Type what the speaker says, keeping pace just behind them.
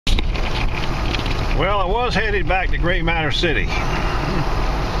Well, I was headed back to Gray Matter City, but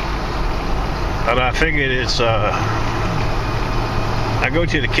I figured it's I go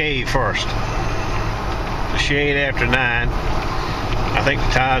to the cave first. The shade after 9. I think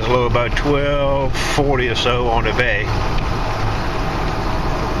the tide's low about 12:40 or so on the bay.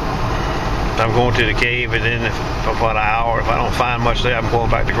 I'm going to the cave, and then for about an hour, if I don't find much there, I'm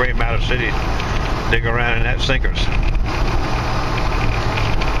going back to Gray Matter City, dig around in that sinkers.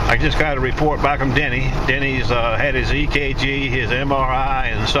 I just got a report back from Denny. Denny's had his EKG, his MRI,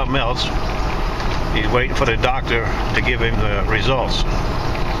 and something else. He's waiting for the doctor to give him the results.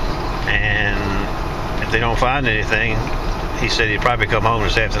 And if they don't find anything, he said he'd probably come home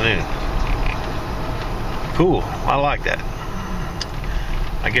this afternoon. Cool. I like that.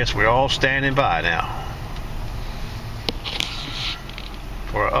 I guess we're all standing by now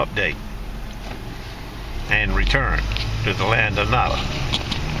for an update and return to the land of Nala.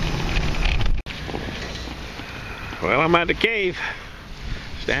 Well, I'm at the cave.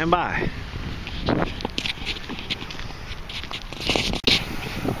 Stand by.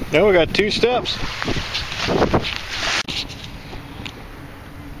 Now we got 2 steps.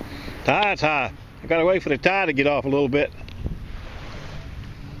 Tide's high. I gotta wait for the tide to get off a little bit.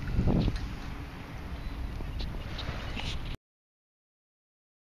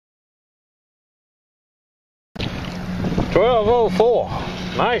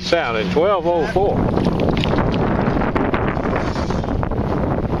 $12.04. Nice sounding. $12.04.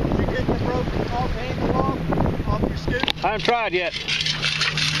 I haven't tried yet.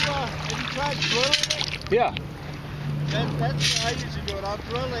 Have you tried drilling it? Yeah. That's how I usually do it. I'll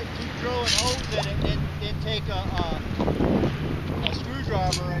drill it, keep drilling holes in it, then take a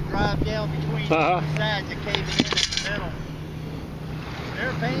screwdriver and drive down between the sides and cave it in the middle. They're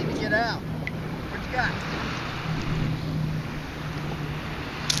a pain to get out. What you got?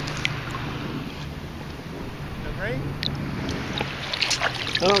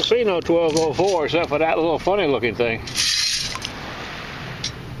 I don't see no 1204 except for that little funny looking thing.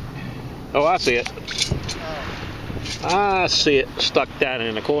 Oh, I see it. I see it stuck down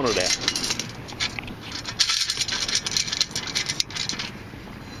in the corner there.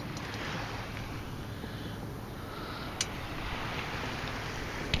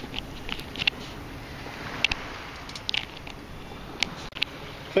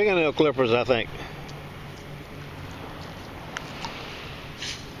 Fingernail clippers, I think.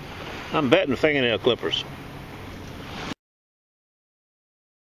 I'm betting fingernail clippers.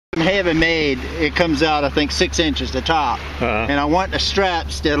 Have it made, it comes out I think 6 inches the top, and I want the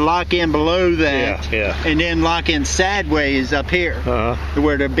straps to lock in below that, and then lock in sideways up here,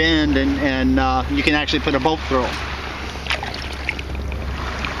 where they're bend, and you can actually put a bolt through them.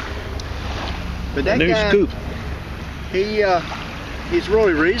 But that new guy, scoop. He's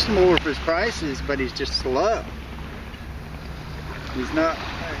really reasonable for his prices, but he's just slow. He's not.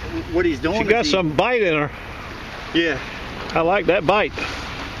 What he's doing. She got some bite in her. Yeah. I like that bite.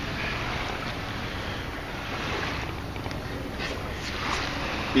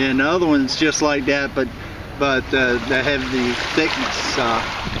 Yeah, and the other one's just like that, but they have the thickness,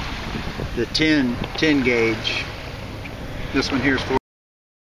 the 10 gauge. This one here's 4.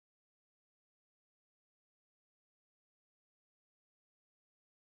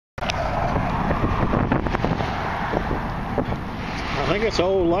 I think it's an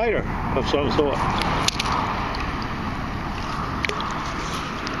old lighter of some sort.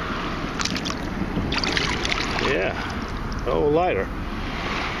 Yeah, old lighter.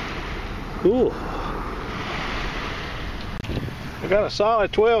 Cool. I got a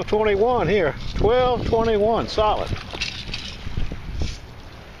solid 1221 here. 1221 solid.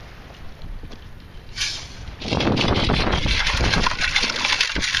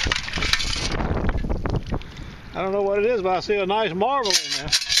 I don't know what it is, but I see a nice marble in there.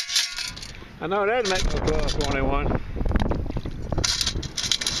 I know that'd make no 1221.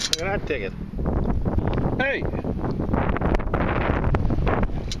 Look at that ticket. Hey!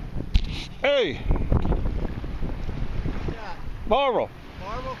 Hey! Yeah. Marble!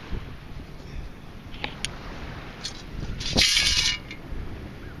 Marble?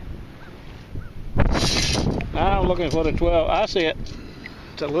 I'm looking for the 12. I see it.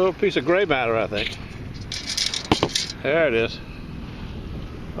 It's a little piece of gray matter, I think. There it is.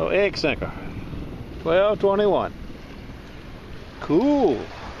 Oh, egg sinker. 1221. Cool.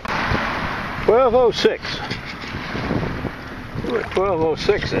 1206. What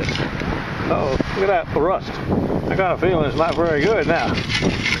 1206 is. Uh-oh, look at that rust. I got a feeling it's not very good now.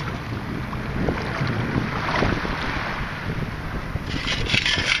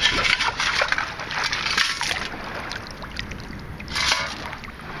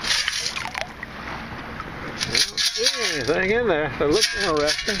 anything in there that looks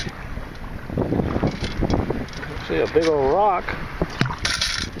interesting. I see a big old rock.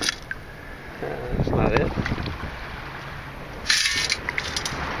 That's not it.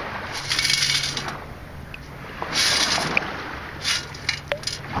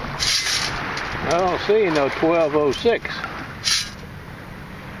 I don't see no 1206.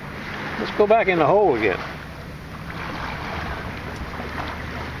 Let's go back in the hole again.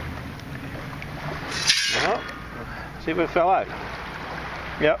 Well, see if it fell out.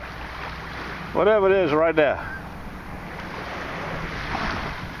 Yep. Whatever it is right there.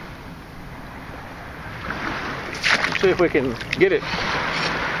 Let's see if we can get it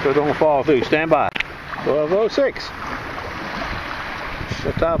so it don't fall through. Stand by. 1206.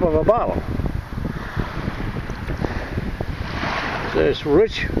 The top of a bottle. It says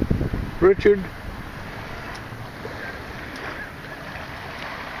Richard.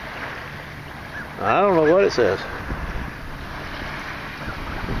 I don't know what it says.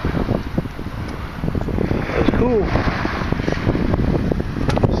 That's cool.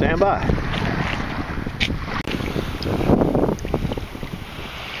 Stand by.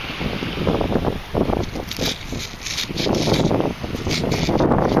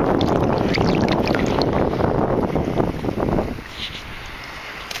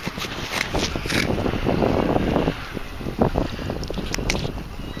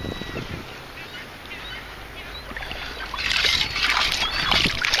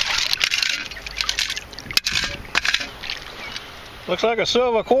 Looks like a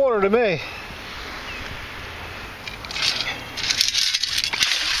silver quarter to me.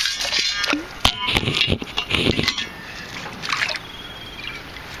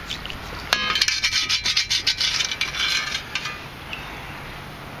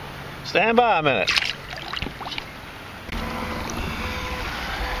 Stand by a minute.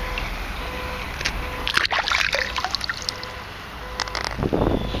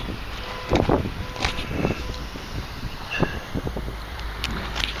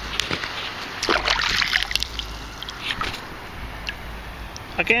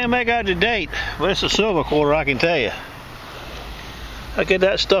 I can't make out the date, but it's a silver quarter, I can tell you. I'll get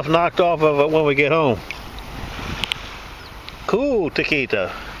that stuff knocked off of it when we get home. Cool,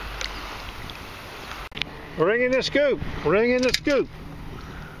 Taquito. Ring in the scoop, ring in the scoop.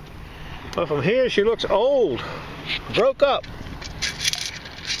 But from here she looks old, broke up.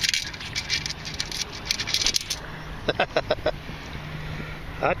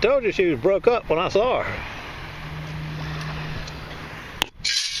 I told you she was broke up when I saw her.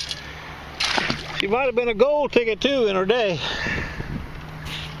 She might have been a gold ticket too in her day.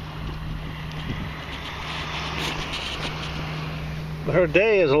 But her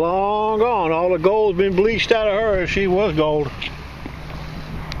day is long gone. All the gold's been bleached out of her if she was gold.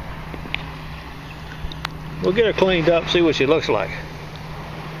 We'll get her cleaned up, see what she looks like.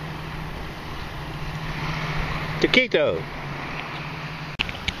 Taquito.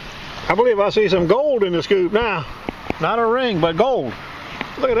 I believe I see some gold in the scoop now. Not a ring, but gold.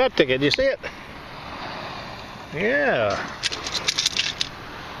 Look at that ticket, you see it? Yeah.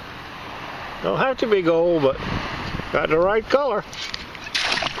 Don't have to be gold, but got the right color.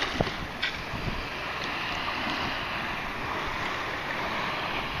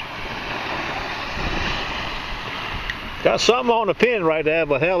 Got something on the pin right there,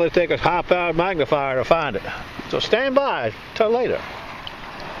 but hell, they take a high-powered magnifier to find it. So stand by till later.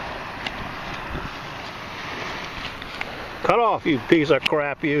 Cut off, you piece of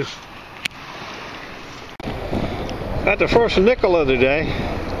crap, you. Got the first nickel of the day.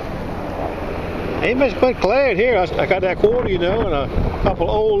 Ain't much but clad here. I got that quarter, you know, and a couple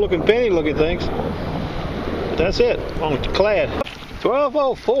old-looking penny-looking things. But that's it on clad.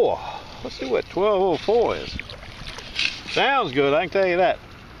 1204. Let's see what 1204 is. Sounds good, I can tell you that.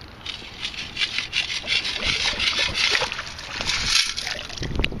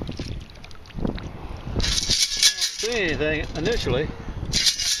 I don't see anything initially.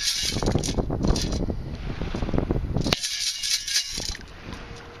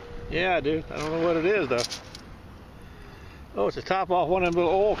 Yeah, I do. I don't know what it is though. Oh, it's the top off one of them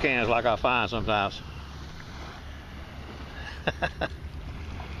little oil cans like I find sometimes.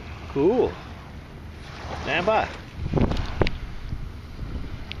 Cool. Stand by.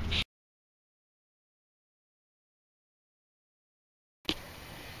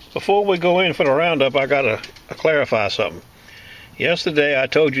 Before we go in for the roundup, I gotta clarify something. Yesterday I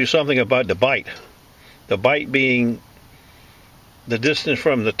told you something about the bite. The bite being the distance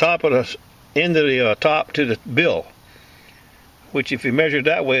from the top of the end of the top to the bill, which if you measure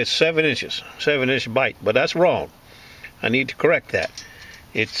that way, it's 7 inches, 7-inch bite. But that's wrong. I need to correct that.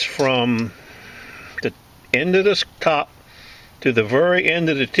 It's from the end of the top to the very end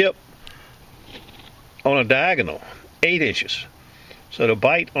of the tip on a diagonal, 8 inches. So the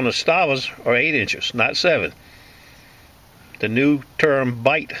bite on the stavas are 8 inches, not 7. The new term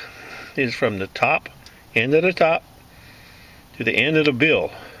bite is from the top, end of the top, to the end of the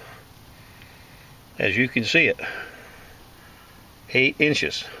bill. As you can see it, 8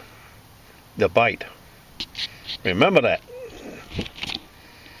 inches, the bite. Remember that.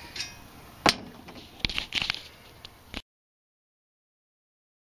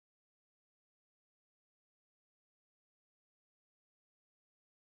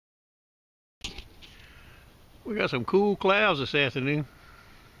 We got some cool clouds this afternoon.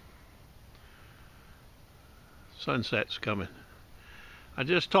 Sunset's coming. I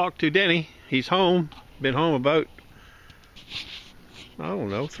just talked to Denny. He's home. Been home about, I don't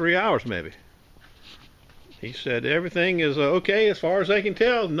know, 3 hours maybe. He said everything is okay as far as they can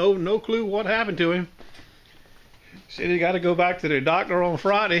tell. No clue what happened to him. He said he got to go back to the doctor on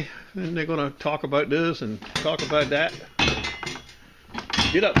Friday, and they're going to talk about this and talk about that.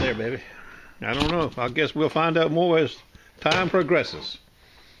 Get up there, baby. I don't know. I guess we'll find out more as time progresses.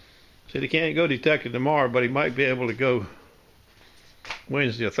 Said he can't go detective tomorrow, but he might be able to go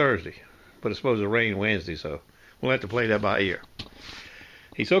Wednesday or Thursday. But it's supposed to rain Wednesday, so we'll have to play that by ear.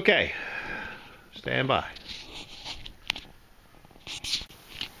 He's okay. Stand by.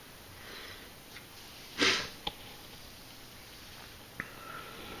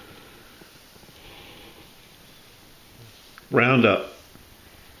 Round up.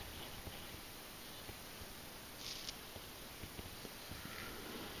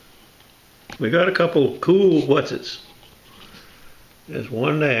 We got a couple cool whatsits. There's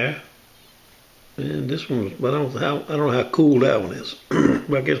one there, and this one was, but I don't know how cool that one is.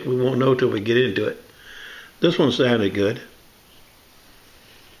 But I guess we won't know till we get into it. This one sounded good.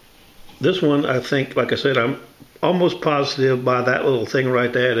 This one, I think, like I said, I'm almost positive by that little thing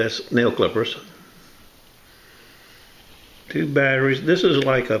right there, that's nail clippers. 2 batteries. This is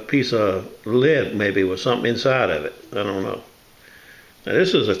like a piece of lead, maybe, with something inside of it. I don't know. Now,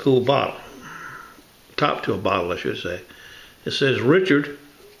 this is a cool bottle. Top to a bottle, I should say. It says Richard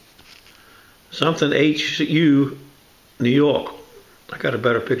something HU New York. I got a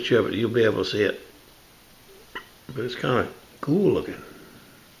better picture of it. You'll be able to see it. But it's kind of cool looking.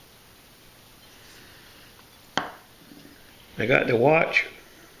 I got the watch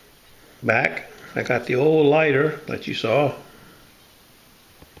back. I got the old lighter that you saw.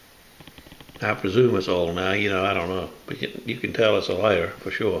 I presume it's old now. You know, I don't know. But you can tell it's a lighter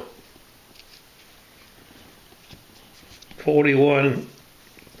for sure. 41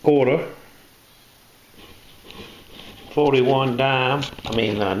 quarter, 41 dime,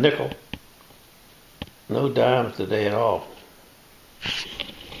 nickel. No dimes today at all.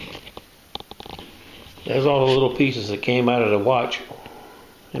 There's all the little pieces that came out of the watch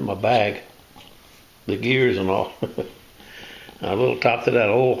in my bag. The gears and all. A little top to that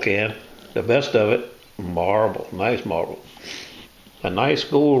oil can. The best of it, marble, nice marble. A nice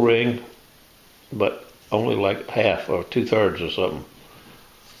gold ring, but only like half or 2/3 or something.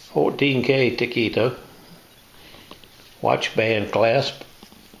 14K taquito. Watch band clasp.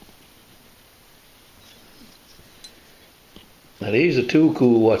 Now these are 2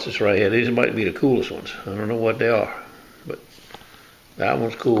 cool whatsits right here. These might be the coolest ones. I don't know what they are, but that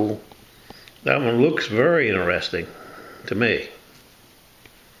one's cool. That one looks very interesting to me.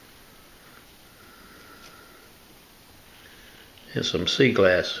 And some sea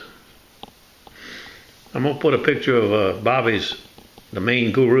glass. I'm going to put a picture of Bobby's, the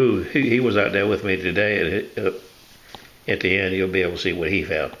main guru. He was out there with me today. At the end, you'll be able to see what he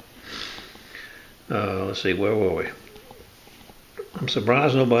found. Let's see, where were we? I'm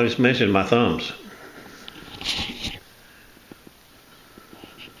surprised nobody's mentioned my thumbs.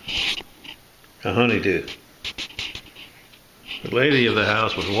 A honeydew. The lady of the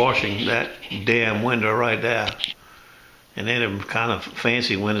house was washing that damn window right there. And then them kind of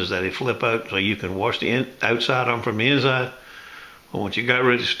fancy windows that they flip out so you can wash the outside on from the inside. Well, once you got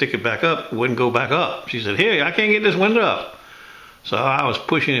ready to stick it back up, it wouldn't go back up. She said, "Here, I can't get this window up." So I was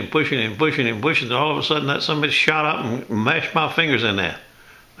pushing and pushing and pushing and pushing, and all of a sudden that somebody shot up and mashed my fingers in there.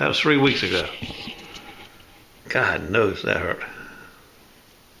 That was 3 weeks ago. God knows that hurt.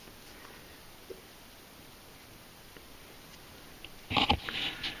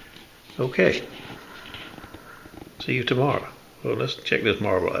 Okay. See you tomorrow. Well, let's check this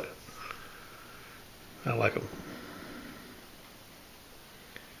marble out. I like them.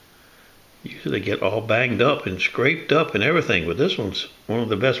 Usually they get all banged up and scraped up and everything, but this one's one of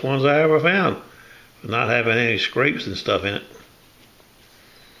the best ones I ever found, for not having any scrapes and stuff in it.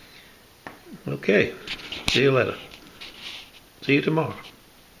 Okay. See you later. See you tomorrow.